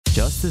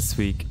Just this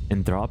week,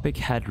 Anthropic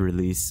had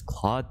released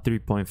Claude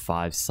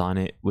 3.5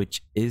 Sonnet,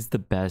 which is the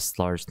best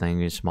large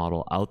language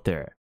model out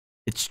there.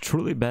 It's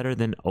truly better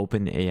than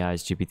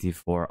OpenAI's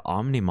GPT-4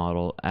 Omni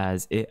model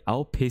as it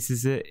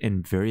outpaces it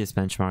in various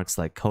benchmarks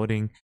like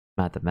coding,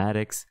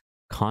 mathematics,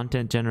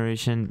 content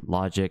generation,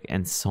 logic,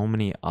 and so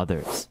many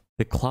others.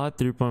 The Claude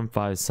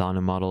 3.5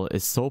 Sonnet model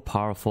is so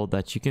powerful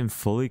that you can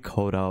fully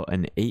code out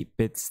an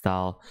 8-bit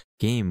style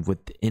game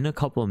within a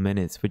couple of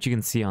minutes, which you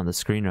can see on the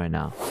screen right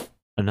now.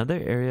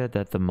 Another area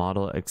that the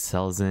model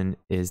excels in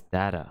is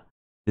data.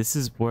 This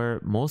is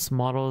where most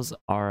models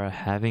are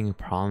having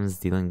problems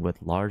dealing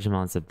with large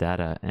amounts of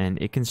data,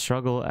 and it can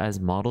struggle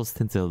as models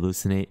tend to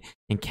hallucinate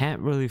and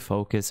can't really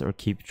focus or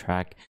keep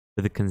track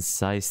with a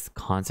concise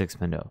context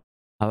window.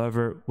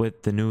 However,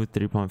 with the new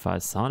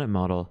 3.5 Sonnet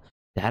model,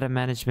 data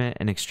management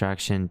and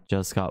extraction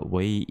just got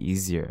way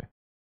easier.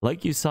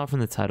 Like you saw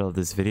from the title of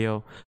this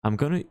video, I'm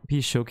going to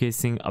be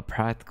showcasing a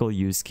practical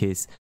use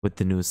case with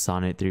the new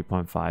Sonnet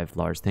 3.5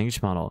 large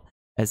language model,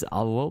 as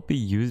I will be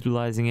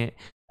utilizing it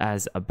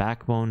as a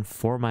backbone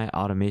for my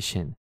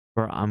automation,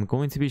 where I'm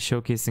going to be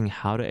showcasing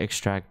how to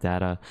extract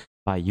data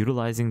by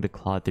utilizing the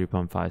Claude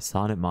 3.5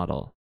 Sonnet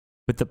model.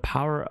 With the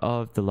power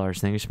of the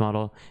large language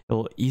model, it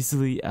will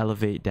easily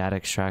elevate data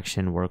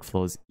extraction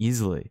workflows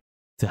easily.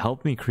 To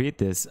help me create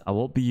this, I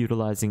will be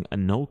utilizing a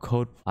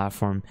no-code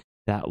platform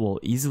that will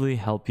easily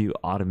help you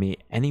automate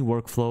any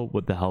workflow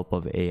with the help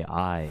of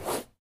AI.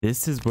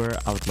 This is where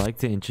I would like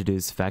to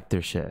introduce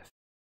Vectorshift,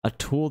 a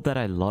tool that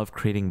I love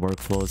creating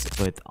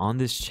workflows with on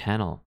this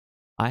channel.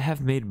 I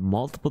have made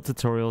multiple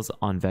tutorials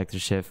on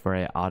Vectorshift where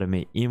I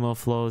automate email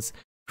flows,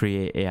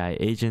 create AI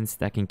agents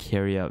that can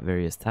carry out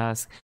various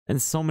tasks,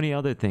 and so many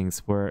other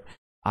things where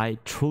I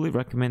truly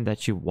recommend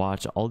that you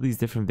watch all these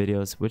different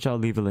videos, which I'll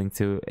leave a link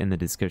to in the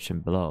description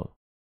below.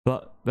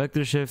 But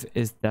Vectorshift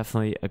is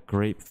definitely a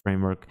great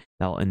framework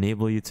that will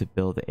enable you to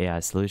build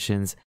AI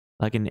solutions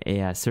like an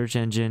AI search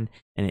engine,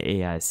 an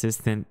AI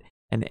assistant,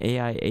 an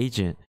AI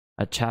agent,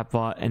 a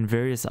chatbot, and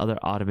various other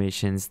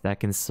automations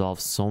that can solve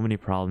so many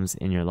problems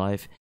in your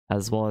life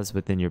as well as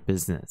within your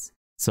business.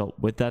 So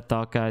with that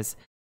thought, guys,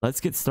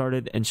 let's get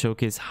started and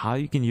showcase how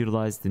you can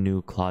utilize the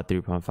new Claude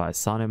 3.5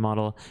 Sonnet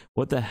model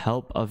with the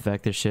help of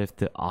Vectorshift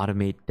to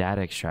automate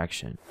data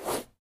extraction.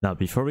 Now,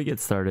 before we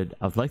get started,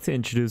 I'd like to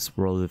introduce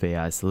World of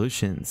AI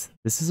Solutions.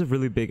 This is a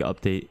really big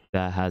update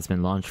that has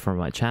been launched for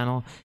my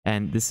channel,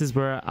 and this is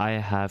where I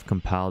have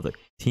compiled a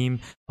team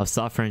of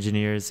software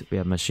engineers. We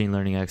have machine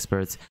learning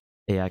experts,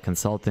 AI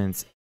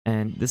consultants,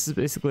 and this is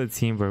basically a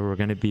team where we're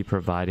going to be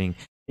providing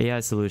AI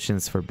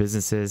solutions for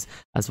businesses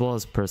as well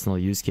as personal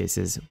use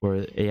cases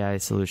where AI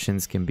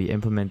solutions can be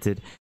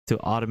implemented to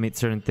automate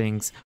certain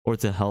things or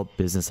to help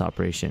business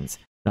operations.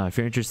 Now, if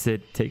you're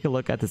interested, take a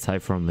look at the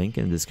Typeform link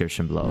in the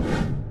description below.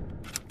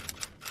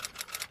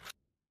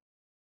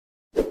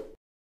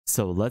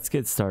 So let's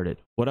get started.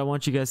 What I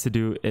want you guys to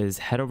do is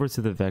head over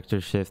to the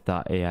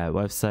Vectorshift.ai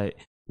website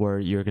where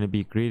you're going to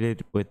be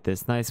greeted with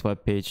this nice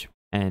web page.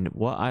 And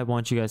what I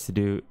want you guys to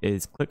do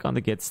is click on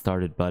the Get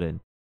Started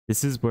button.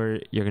 This is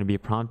where you're going to be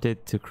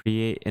prompted to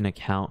create an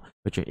account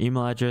with your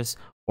email address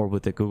or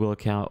with a Google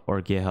account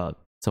or GitHub.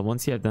 So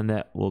once you have done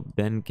that, we'll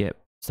then get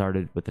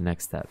started with the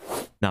next step.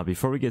 Now,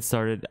 before we get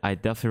started, I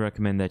definitely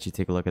recommend that you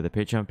take a look at the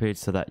Patreon page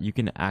so that you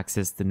can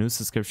access the new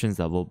subscriptions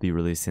that we'll be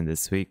releasing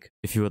this week.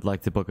 If you would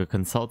like to book a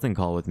consulting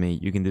call with me,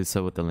 you can do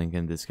so with the link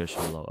in the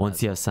description below.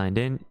 Once you have signed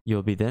in,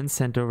 you'll be then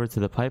sent over to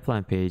the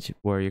pipeline page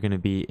where you're going to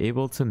be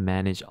able to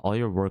manage all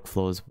your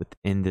workflows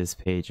within this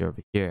page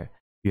over here.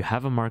 You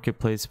have a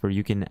marketplace where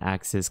you can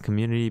access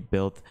community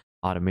built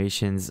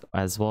automations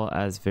as well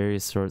as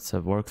various sorts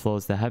of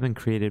workflows that have been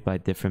created by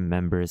different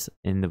members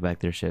in the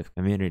Vectorshift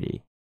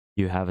community.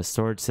 You have a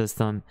storage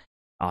system,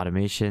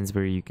 automations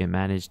where you can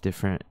manage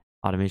different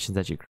automations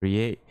that you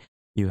create.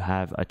 You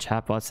have a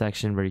chatbot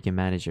section where you can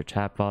manage your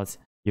chatbots.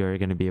 You're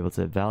going to be able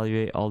to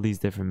evaluate all these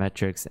different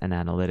metrics and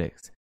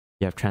analytics.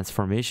 You have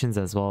transformations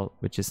as well,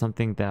 which is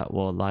something that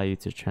will allow you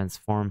to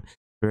transform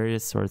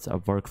various sorts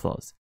of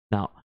workflows.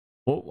 Now,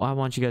 what I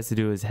want you guys to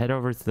do is head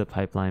over to the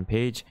pipeline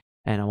page,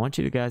 and I want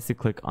you guys to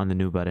click on the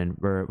new button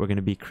where we're going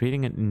to be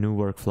creating a new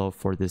workflow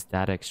for this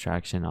data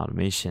extraction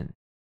automation.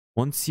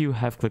 Once you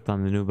have clicked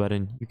on the new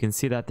button, you can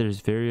see that there's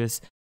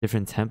various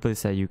different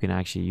templates that you can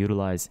actually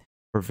utilize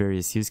for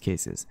various use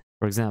cases.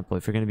 For example,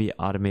 if you're going to be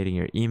automating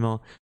your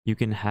email, you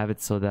can have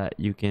it so that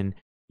you can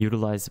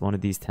utilize one of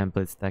these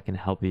templates that can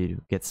help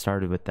you get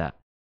started with that.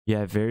 You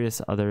have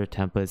various other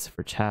templates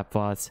for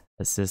chatbots,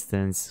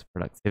 assistance,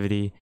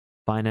 productivity,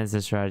 finance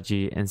and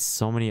strategy, and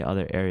so many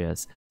other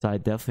areas. So I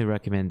definitely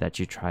recommend that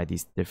you try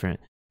these different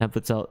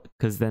templates out,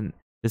 because then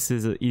this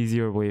is an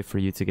easier way for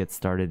you to get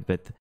started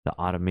with the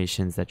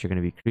automations that you're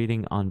going to be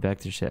creating on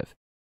Vectorshift.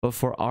 But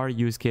for our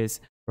use case,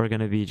 we're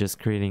going to be just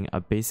creating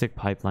a basic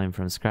pipeline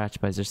from scratch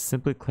by just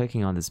simply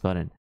clicking on this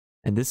button.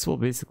 And this will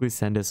basically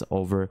send us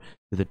over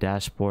to the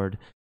dashboard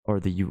or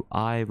the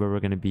UI where we're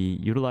going to be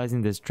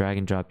utilizing this drag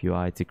and drop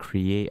UI to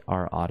create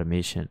our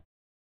automation.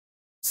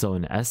 So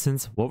in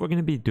essence, what we're going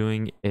to be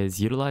doing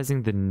is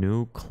utilizing the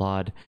new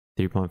Claude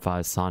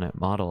 3.5 Sonnet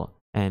model.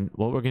 And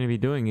what we're going to be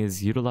doing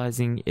is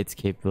utilizing its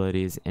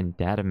capabilities in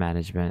data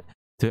management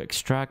to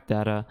extract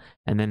data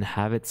and then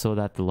have it so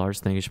that the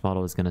large language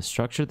model is going to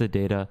structure the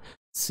data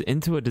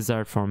into a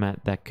desired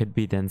format that could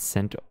be then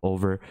sent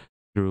over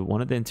through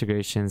one of the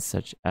integrations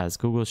such as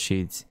Google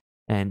Sheets.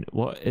 And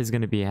what is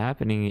going to be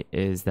happening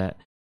is that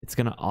it's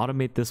going to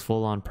automate this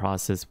full-on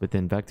process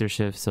within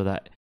Vectorshift so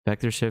that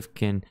Vectorshift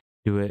can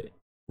do it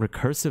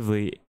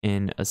recursively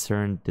in a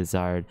certain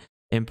desired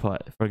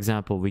input. For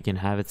example, we can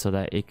have it so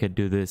that it could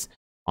do this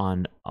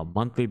on a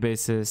monthly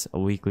basis, a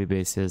weekly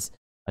basis,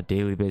 a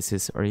daily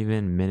basis, or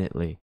even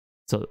minutely.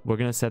 So we're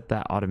going to set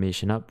that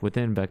automation up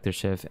within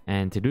Vectorshift.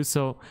 And to do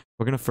so,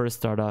 we're going to first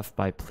start off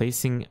by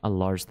placing a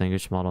large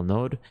language model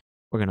node.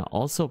 We're going to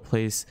also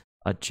place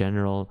a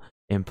general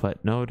input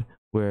node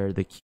where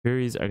the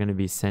queries are going to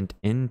be sent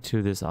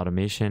into this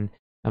automation.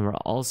 And we're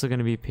also going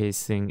to be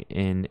pasting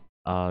in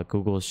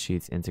Google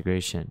Sheets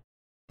integration.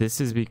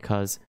 This is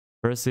because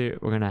firstly,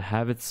 we're going to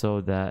have it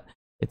so that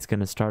it's going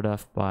to start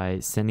off by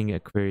sending a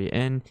query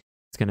in.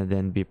 It's going to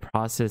then be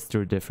processed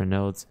through different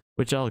nodes,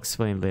 which I'll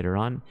explain later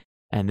on,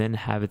 and then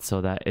have it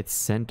so that it's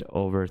sent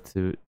over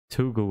to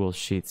Google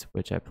Sheets,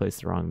 which I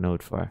placed the wrong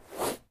node for.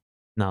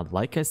 Now,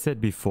 like I said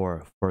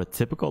before, for a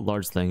typical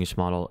large language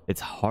model,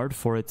 it's hard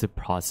for it to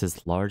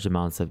process large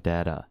amounts of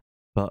data.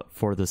 But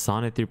for the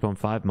Sonnet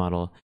 3.5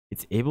 model,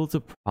 it's able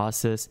to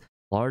process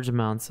large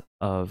amounts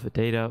of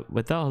data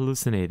without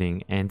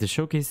hallucinating. And to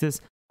showcase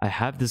this, I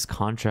have this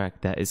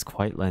contract that is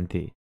quite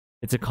lengthy.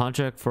 It's a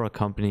contract for a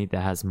company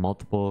that has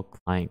multiple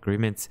client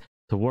agreements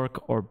to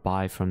work or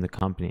buy from the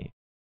company.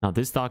 Now,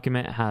 this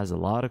document has a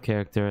lot of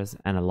characters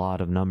and a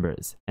lot of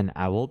numbers, and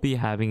I will be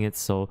having it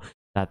so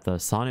that the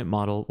Sonnet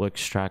model will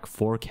extract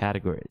 4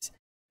 categories.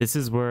 This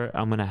is where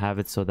I'm going to have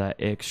it so that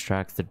it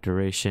extracts the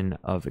duration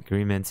of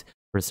agreements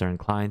for certain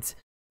clients.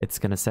 It's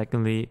going to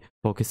secondly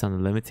focus on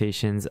the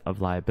limitations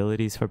of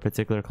liabilities for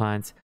particular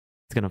clients.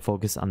 It's going to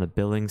focus on the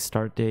billing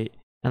start date.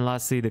 And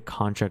lastly, the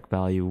contract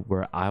value,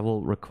 where I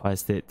will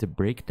request it to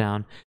break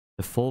down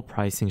the full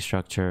pricing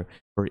structure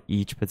for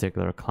each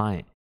particular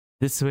client.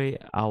 This way,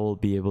 I will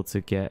be able to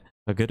get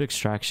a good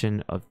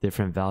extraction of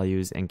different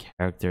values and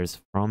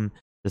characters from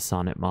the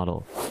Sonnet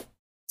model.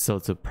 So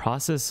to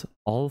process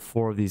all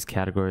 4 of these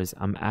categories,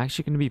 I'm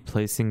actually going to be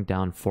placing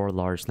down 4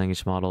 large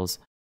language models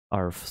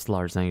or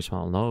large language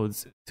model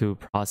nodes to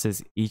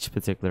process each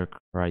particular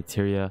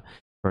criteria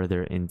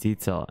further in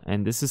detail.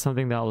 And this is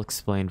something that I'll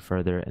explain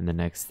further in the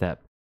next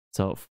step.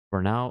 So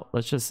for now,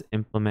 let's just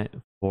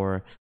implement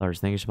 4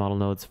 large language model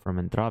nodes from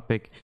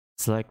Anthropic,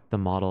 select the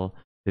model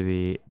to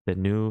be the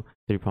new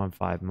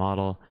 3.5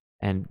 model,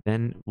 and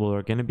then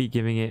we're going to be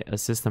giving it a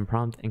system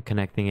prompt and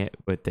connecting it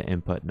with the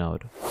input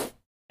node.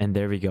 And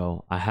there we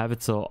go. I have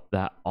it so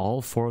that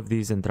all 4 of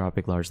these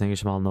Anthropic large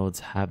language model nodes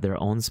have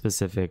their own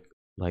specific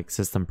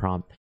system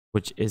prompt,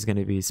 which is going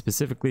to be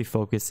specifically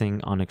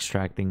focusing on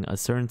extracting a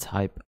certain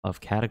type of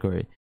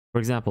category. For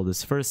example,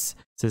 this first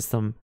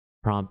system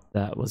prompt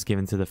that was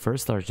given to the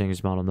first large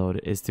language model node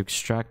is to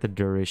extract the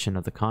duration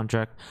of the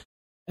contract.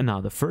 And now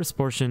the first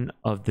portion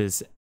of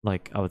this,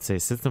 I would say,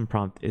 system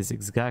prompt is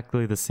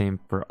exactly the same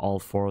for all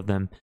 4 of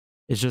them.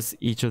 It's just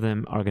each of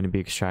them are going to be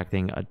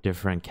extracting a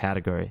different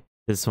category.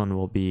 This one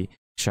will be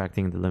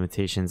extracting the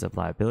limitations of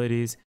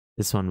liabilities.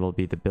 This one will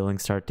be the billing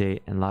start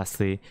date. And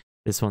lastly,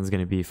 this one's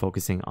going to be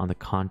focusing on the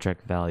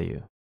contract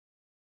value.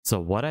 So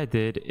what I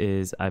did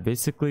is I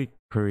basically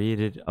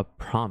created a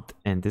prompt,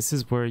 and this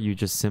is where you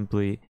just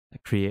simply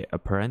create a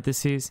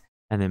parentheses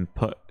and then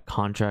put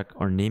contract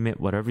or name it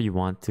whatever you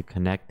want to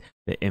connect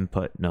the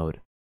input node.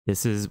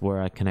 This is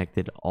where I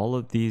connected all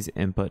of these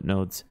input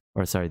nodes,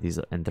 these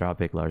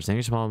Anthropic large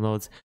language model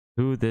nodes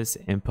to this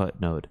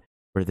input node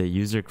where the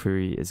user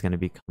query is going to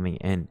be coming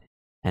in.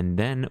 And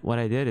then what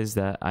I did is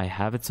that I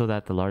have it so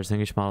that the large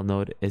language model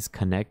node is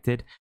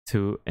connected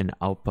to an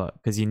output,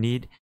 because you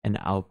need an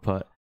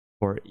output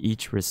for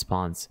each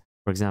response.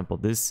 For example,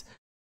 this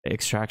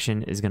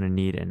extraction is going to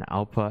need an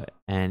output,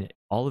 and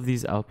all of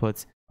these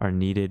outputs are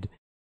needed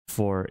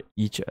for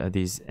each of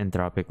these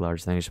Anthropic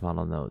large language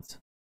model nodes.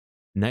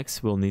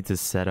 Next, we'll need to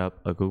set up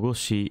a Google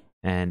Sheet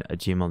and a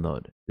Gmail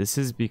node. This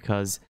is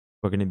because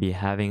we're going to be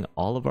having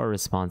all of our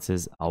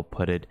responses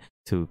outputted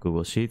to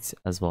Google Sheets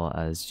as well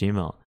as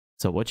Gmail.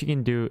 So what you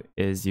can do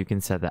is you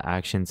can set the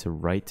action to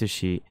write to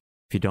Sheet.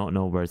 If you don't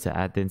know where to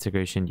add the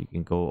integration, you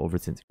can go over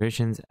to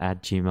integrations,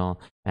 add Gmail,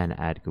 and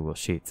add Google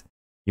Sheets.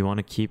 You want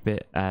to keep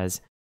it as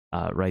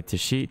write to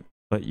Sheet,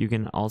 but you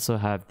can also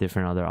have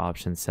different other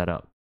options set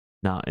up.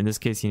 Now, in this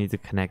case, you need to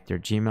connect your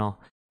Gmail.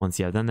 Once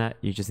you have done that,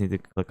 you just need to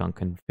click on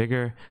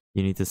configure.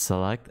 You need to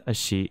select a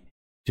sheet.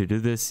 To do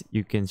this,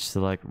 you can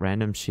select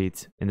random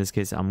sheets. In this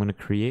case, I'm going to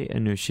create a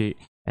new sheet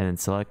and then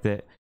select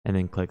it and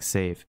then click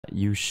save.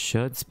 You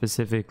should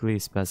specifically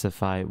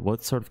specify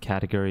what sort of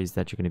categories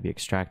that you're going to be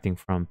extracting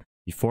from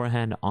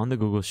beforehand on the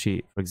Google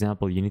Sheet. For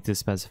example, you need to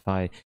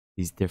specify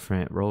these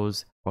different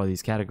rows or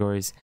these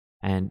categories.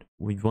 And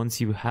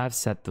once you have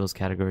set those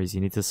categories,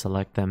 you need to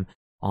select them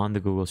on the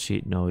Google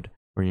Sheet node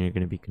where you're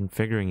going to be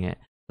configuring it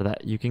so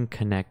that you can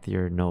connect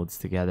your nodes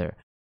together.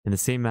 In the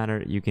same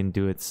manner, you can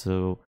do it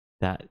so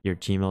that your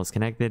Gmail is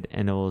connected,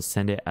 and it will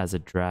send it as a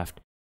draft,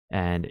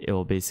 and it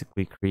will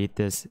basically create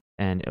this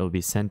and it will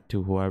be sent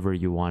to whoever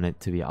you want it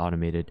to be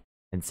automated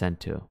and sent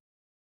to.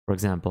 For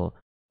example,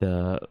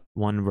 the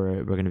one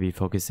where we're going to be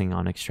focusing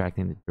on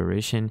extracting the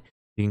duration,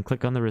 you can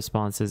click on the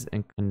responses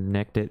and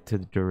connect it to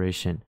the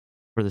duration.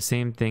 For the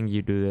same thing,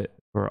 you do it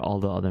for all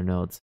the other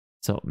nodes.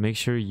 So make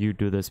sure you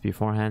do this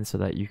beforehand so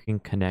that you can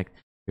connect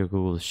your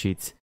Google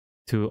Sheets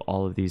to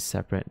all of these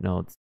separate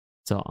nodes.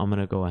 So I'm going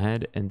to go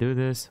ahead and do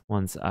this.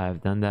 Once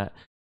I've done that,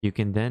 you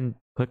can then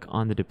click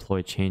on the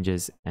deploy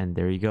changes, and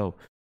there you go.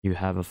 You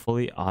have a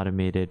fully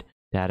automated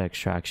data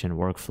extraction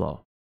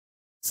workflow.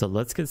 So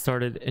let's get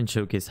started and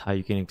showcase how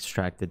you can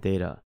extract the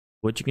data.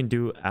 What you can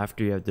do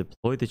after you have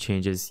deployed the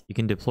changes, you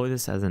can deploy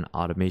this as an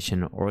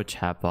automation or a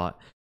chatbot.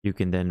 You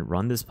can then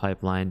run this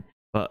pipeline.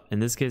 But in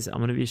this case, I'm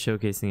going to be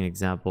showcasing an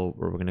example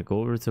where we're going to go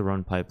over to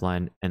run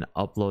pipeline and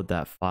upload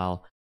that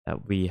file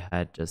that we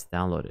had just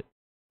downloaded.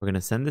 We're going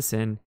to send this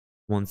in.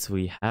 Once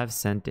we have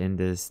sent in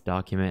this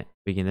document,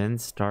 we can then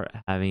start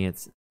having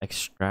it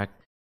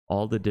extract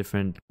all the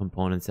different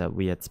components that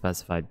we had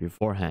specified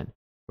beforehand.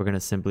 We're going to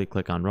simply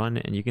click on run,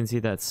 and you can see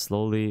that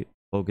slowly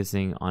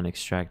focusing on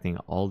extracting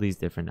all these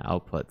different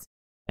outputs.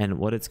 And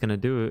what it's going to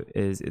do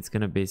is it's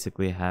going to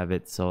basically have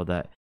it so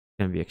that it's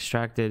going to be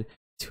extracted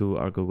to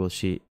our Google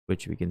Sheet,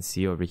 which we can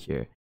see over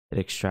here. It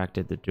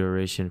extracted the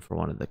duration for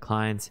one of the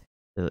clients,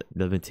 the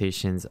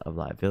limitations of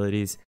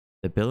liabilities,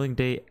 the billing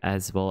date,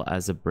 as well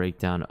as a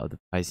breakdown of the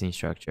pricing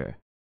structure.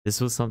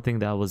 This was something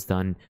that was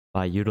done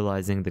by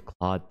utilizing the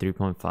Claude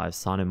 3.5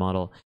 Sonnet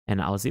model,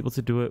 and I was able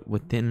to do it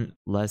within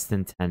less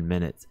than 10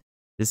 minutes.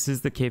 This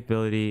is the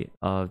capability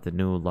of the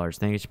new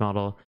large language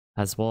model,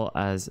 as well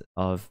as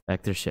of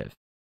Vectorshift.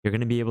 You're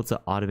going to be able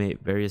to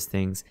automate various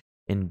things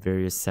in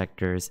various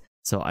sectors,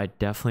 so I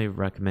definitely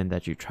recommend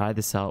that you try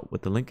this out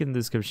with the link in the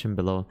description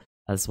below,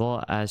 as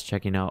well as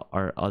checking out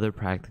our other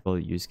practical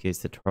use case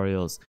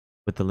tutorials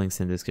with the links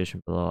in the description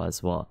below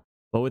as well.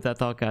 But with that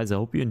thought, guys, I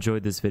hope you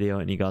enjoyed this video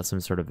and you got some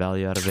sort of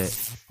value out of it.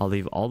 I'll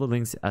leave all the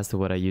links as to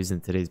what I used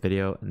in today's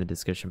video in the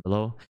description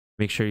below.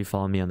 Make sure you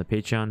follow me on the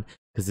Patreon,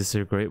 because this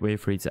is a great way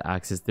for you to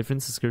access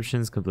different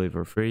subscriptions completely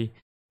for free.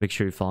 Make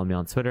sure you follow me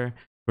on Twitter.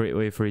 Great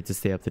way for you to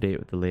stay up to date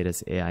with the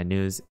latest AI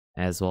news,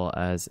 as well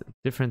as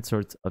different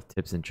sorts of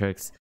tips and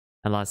tricks.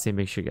 And lastly,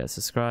 make sure you guys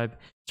subscribe,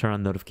 turn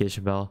on the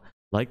notification bell,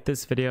 like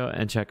this video,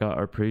 and check out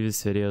our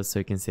previous videos so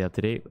you can stay up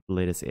to date with the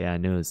latest AI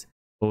news.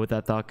 But with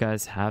that thought,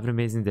 guys, have an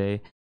amazing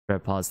day,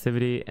 spread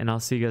positivity, and I'll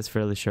see you guys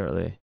fairly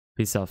shortly.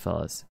 Peace out,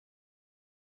 fellas.